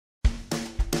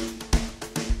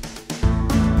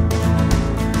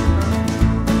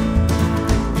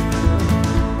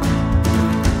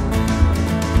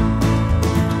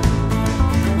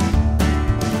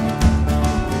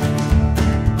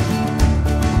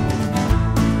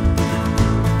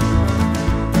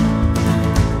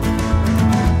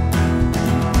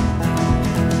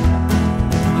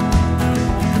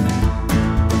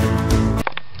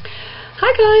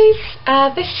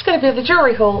this is going to be the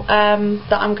jewellery haul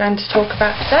that I'm going to talk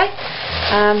about today.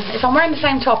 If I'm wearing the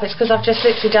same top, it's because I've just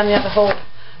literally done the other haul,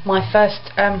 my first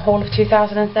haul of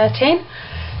 2013.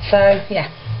 So yeah,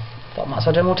 thought I might as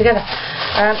well do them all together.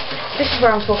 This is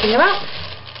where I'm talking about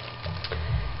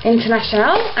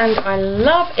International, and I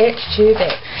love it to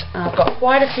bits. I've got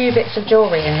quite a few bits of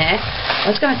jewellery in here. I'm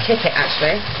just going to tip it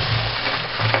actually.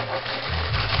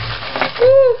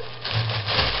 Woo!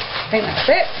 I think that's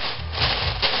it.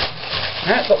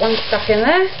 No, I've got one stuck in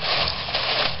there.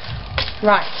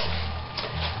 Right,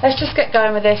 let's just get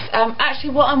going with this.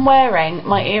 Actually, what I'm wearing,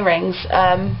 my earrings,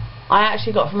 I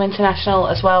actually got from International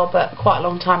as well, but quite a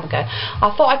long time ago. I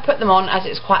thought I'd put them on as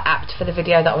it's quite apt for the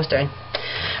video that I was doing.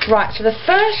 Right, so the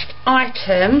first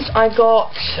items I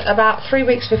got about 3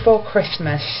 weeks before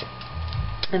Christmas,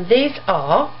 and these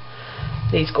are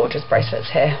these gorgeous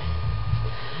bracelets here.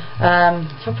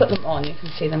 If I put them on, you can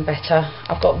see them better.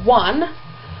 I've got one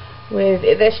with,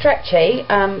 they're stretchy,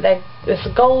 there's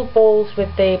the gold balls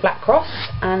with the black cross,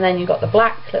 and then you've got the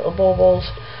black little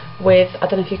balls with, I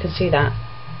don't know if you can see that,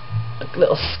 a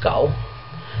little skull.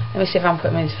 Let me see if I can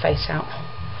put his face out.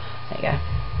 There you go.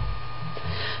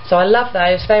 So I love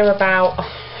those. They were about, I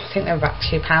think they were about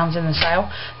 £2 in the sale.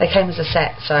 They came as a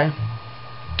set. So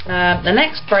the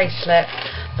next bracelet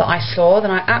that I saw,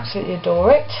 then I absolutely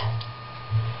adore it,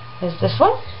 is this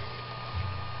one.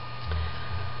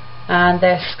 And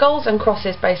they're skulls and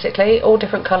crosses basically, all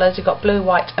different colours. You've got blue,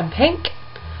 white and pink.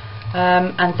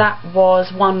 And that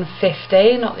was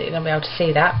 £150. Not that you're going to be able to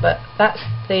see that, but that's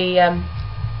the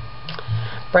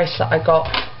bracelet I got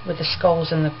with the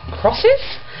skulls and the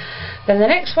crosses. Then the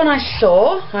next one I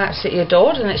saw, I absolutely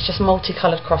adored, and it's just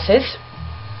multicoloured crosses.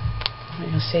 You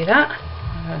can see that. I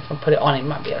don't know if I put it on, it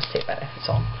might be able to see it better if it's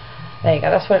on. There you go,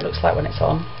 that's what it looks like when it's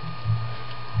on.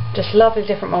 Just lovely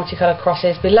different multicoloured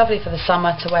crosses. Be lovely for the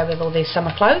summer to wear with all these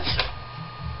summer clothes.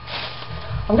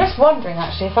 I'm just wondering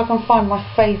actually if I can find my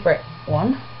favourite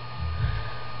one,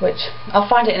 which I'll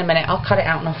find it in a minute. I'll cut it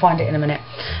out and I'll find it in a minute.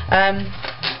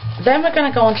 Then we're going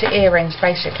to go on to earrings.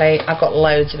 Basically, I've got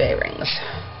loads of earrings,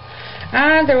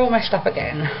 and they're all messed up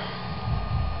again.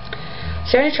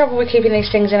 So the only trouble with keeping these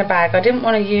things in a bag, I didn't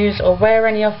want to use or wear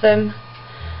any of them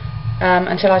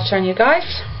until I'd shown you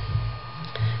guys.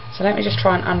 So let me just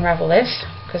try and unravel this,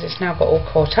 because it's now got all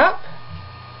caught up.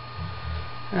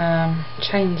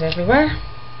 Chains everywhere.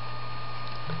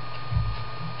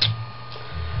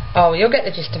 Oh, you'll get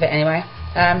the gist of it anyway.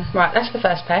 Right, that's the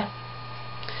first pair.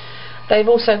 They've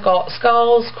also got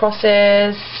skulls,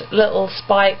 crosses, little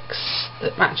spikes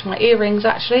that match my earrings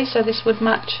actually, so this would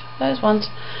match those ones.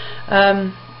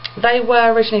 They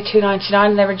were originally £2.99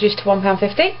 and they're reduced to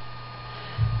 £1.50.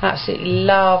 Absolutely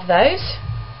love those.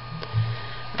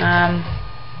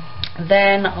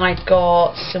 Then I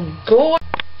got some gorgeous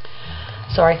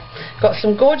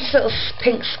little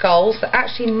pink skulls that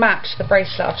actually match the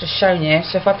bracelet I've just shown you.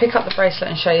 So if I pick up the bracelet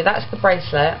and show you, that's the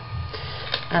bracelet,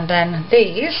 and then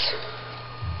these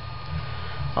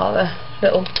are the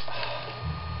little,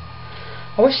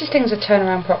 I wish these things would turn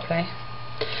around properly.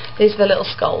 These are the little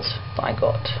skulls that I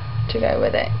got to go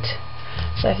with it.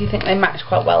 So if you think they match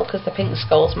quite well, because the pink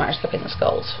skulls match the pink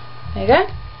skulls. There you go.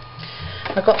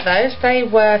 I got those. They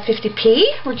were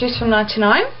 50p, reduced from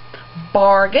 99.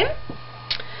 Bargain.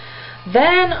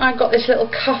 Then I got this little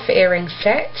cuff earring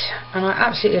set, and I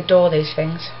absolutely adore these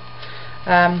things.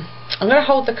 I'm going to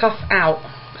hold the cuff out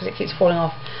because it keeps falling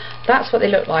off. That's what they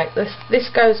look like. This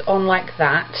goes on like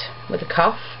that with the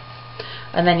cuff,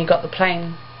 and then you've got the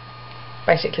plain,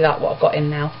 basically like what I've got in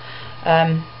now.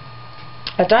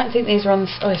 I don't think these are on,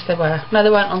 oh yes they were, no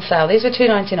they weren't on sale. These are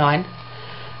 £2.99,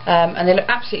 and they look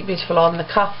absolutely beautiful on. The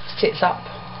cuff sits up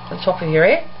at the top of your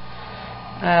ear.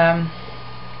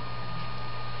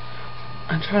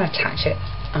 I'm trying to attach it.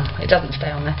 Oh, it doesn't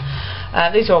stay on there.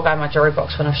 These are all going in my jewellery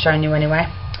box when I've shown you anyway.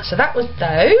 So that was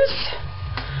those.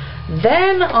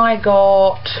 Then I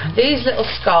got these little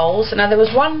skulls. Now there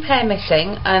was one pair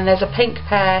missing, and there's a pink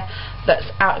pair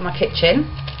that's out in my kitchen.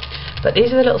 But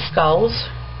these are the little skulls.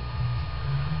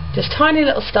 Just tiny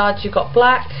little studs. You've got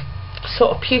black,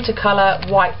 sort of pewter colour,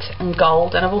 white and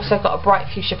gold. And I've also got a bright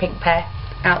fuchsia pink pair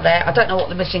out there. I don't know what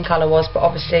the missing colour was, but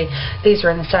obviously these are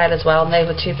in the sale as well, and they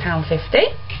were £2.50.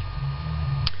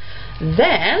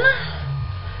 Then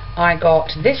I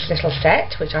got this little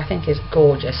set, which I think is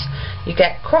gorgeous. You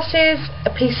get crosses, a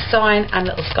peace sign and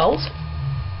little skulls,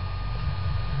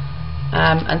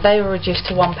 and they were reduced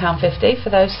to £1.50 for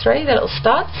those three, the little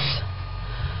studs.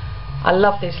 I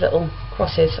love these little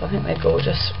crosses, I think they're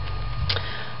gorgeous.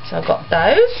 So I got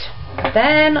those.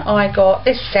 Then I got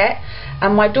this set,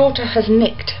 and my daughter has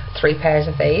nicked 3 pairs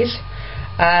of these.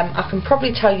 I can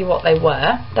probably tell you what they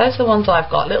were. Those are the ones I've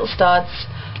got. Little studs,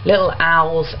 little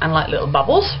owls, and like little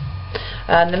bubbles.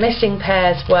 The missing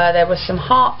pairs were, there were some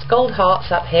hearts, gold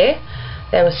hearts up here.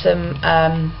 There were some,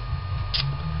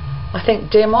 I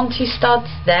think, diamante studs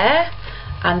there.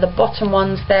 And the bottom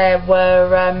ones there were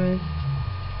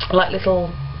like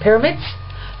little pyramids,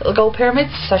 little gold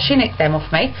pyramids. So she nicked them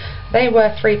off me. They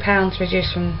were £3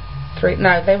 reduced from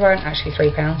no, they weren't actually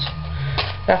 £3.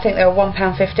 I think they were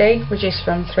 £1.50 reduced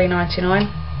from £3.99.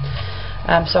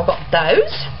 So I've got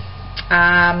those.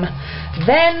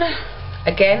 Then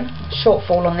again,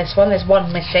 shortfall on this one. There's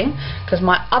one missing because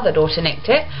my other daughter nicked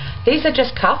it. These are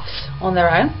just cuffs on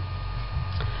their own.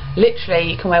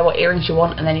 Literally, you can wear what earrings you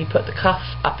want, and then you put the cuff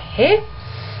up here.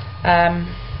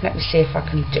 Let me see if I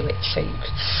can do it so you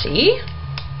can see.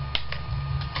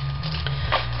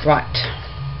 Right.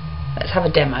 Let's have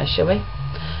a demo, shall we,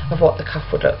 of what the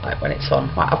cuff would look like when it's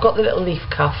on. Right, I've got the little leaf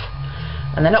cuff,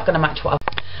 and they're not going to match what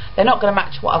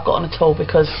I've got on at all,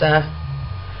 because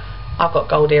I've got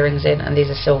gold earrings in and these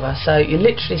are silver. So you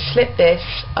literally slip this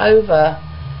over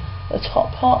the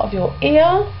top part of your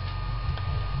ear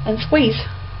and squeeze,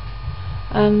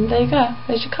 and there you go.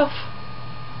 There's your cuff.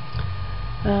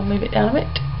 Move it down a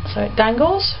bit so it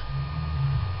dangles,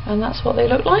 and that's what they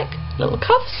look like, little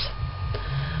cuffs.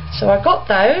 So I got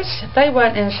those. They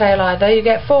weren't in sale either. You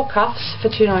get 4 cuffs for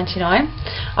 £2.99.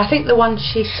 I think the one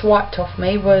she swiped off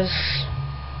me was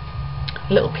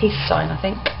a little peace sign, I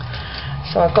think.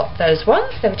 So I got those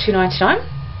ones. They were £2.99.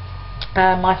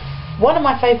 One of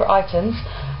my favourite items.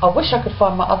 I wish I could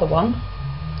find my other one.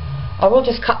 I will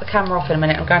just cut the camera off in a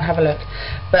minute and go and have a look.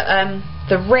 But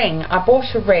the ring, I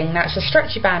bought a ring. Now it's a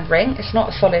stretchy band ring. It's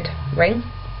not a solid ring,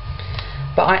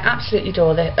 but I absolutely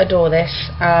adore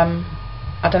this.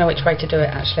 I don't know which way to do it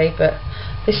actually, but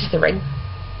this is the ring.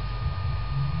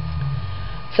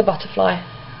 It's a butterfly,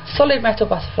 solid metal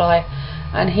butterfly,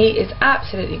 and he is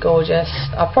absolutely gorgeous.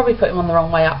 I'll probably put him on the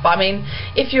wrong way up, but I mean,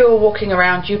 if you were walking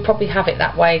around, you'd probably have it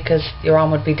that way because your arm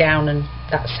would be down, and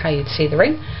that's how you'd see the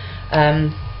ring.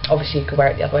 Obviously, you could wear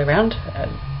it the other way around.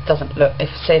 Doesn't look.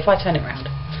 If I turn it round,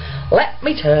 let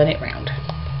me turn it round,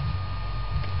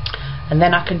 and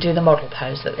then I can do the model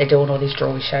pose that they do on all these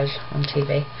jewellery shows on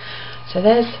TV. So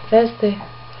there's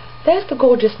the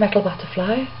gorgeous metal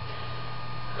butterfly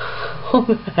on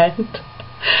the hand.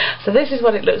 So this is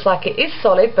what it looks like. It is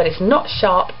solid, but it's not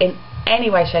sharp in any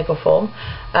way, shape or form,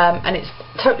 and it's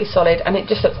totally solid, and it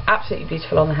just looks absolutely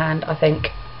beautiful on the hand, I think.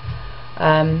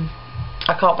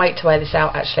 I can't wait to wear this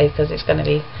out actually, because it's going to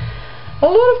be a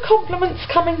lot of compliments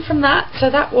coming from that. So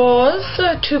that was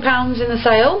 £2 in the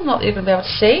sale, not that you're going to be able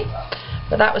to see,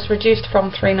 but that was reduced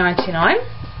from £3.99.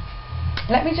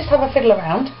 Let me just have a fiddle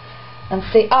around and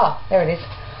see. Ah, there it is.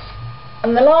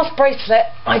 And the last bracelet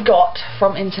I got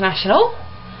from International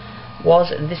was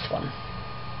this one.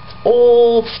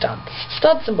 All studs.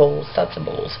 Studs and balls, studs and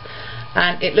balls.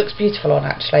 And it looks beautiful on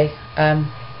actually. There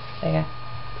you go.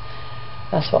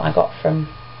 That's what I got from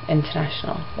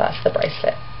International. That's the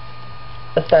bracelet.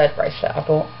 The third bracelet I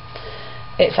bought.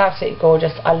 It's absolutely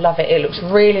gorgeous. I love it. It looks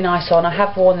really nice on. I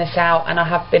have worn this out and I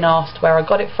have been asked where I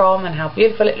got it from and how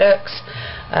beautiful it looks.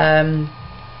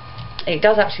 It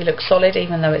does actually look solid,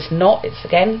 even though it's not. It's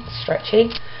again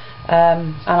stretchy,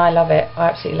 and I love it. I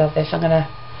absolutely love this. I'm going to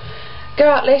go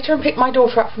out later and pick my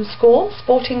daughter up from school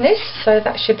sporting this, so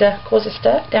that should cause a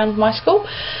stir down my school.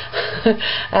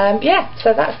 Yeah,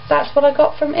 so that's what I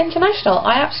got from International.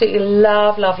 I absolutely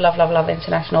love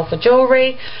International for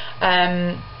jewellery.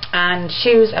 And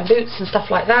shoes and boots and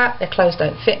stuff like that. Their clothes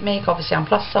don't fit me, obviously I'm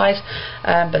plus size,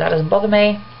 but that doesn't bother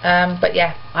me. But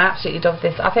yeah, I absolutely love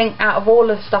this. I think out of all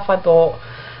of the stuff I bought,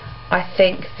 I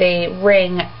think the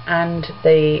ring and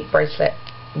the bracelet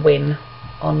win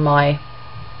on my...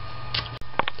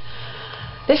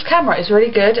 This camera is really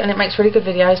good and it makes really good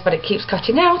videos, but it keeps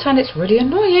cutting out and it's really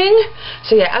annoying.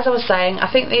 So yeah, as I was saying,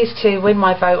 I think these two win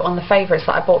my vote on the favourites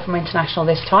that I bought from International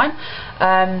this time.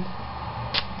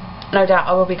 No doubt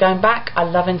I will be going back. I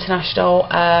love International.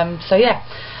 So yeah,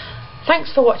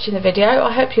 thanks for watching the video.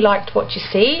 I hope you liked what you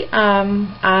see,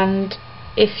 and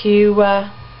if you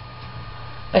are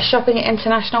shopping at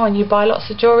International and you buy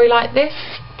lots of jewellery like this,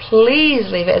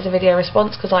 please leave it as a video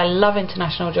response, because I love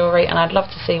International jewellery and I'd love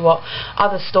to see what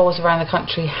other stores around the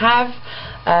country have.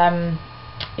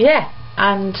 Yeah,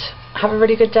 and have a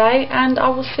really good day, and I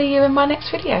will see you in my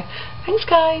next video. Thanks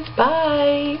guys,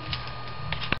 bye.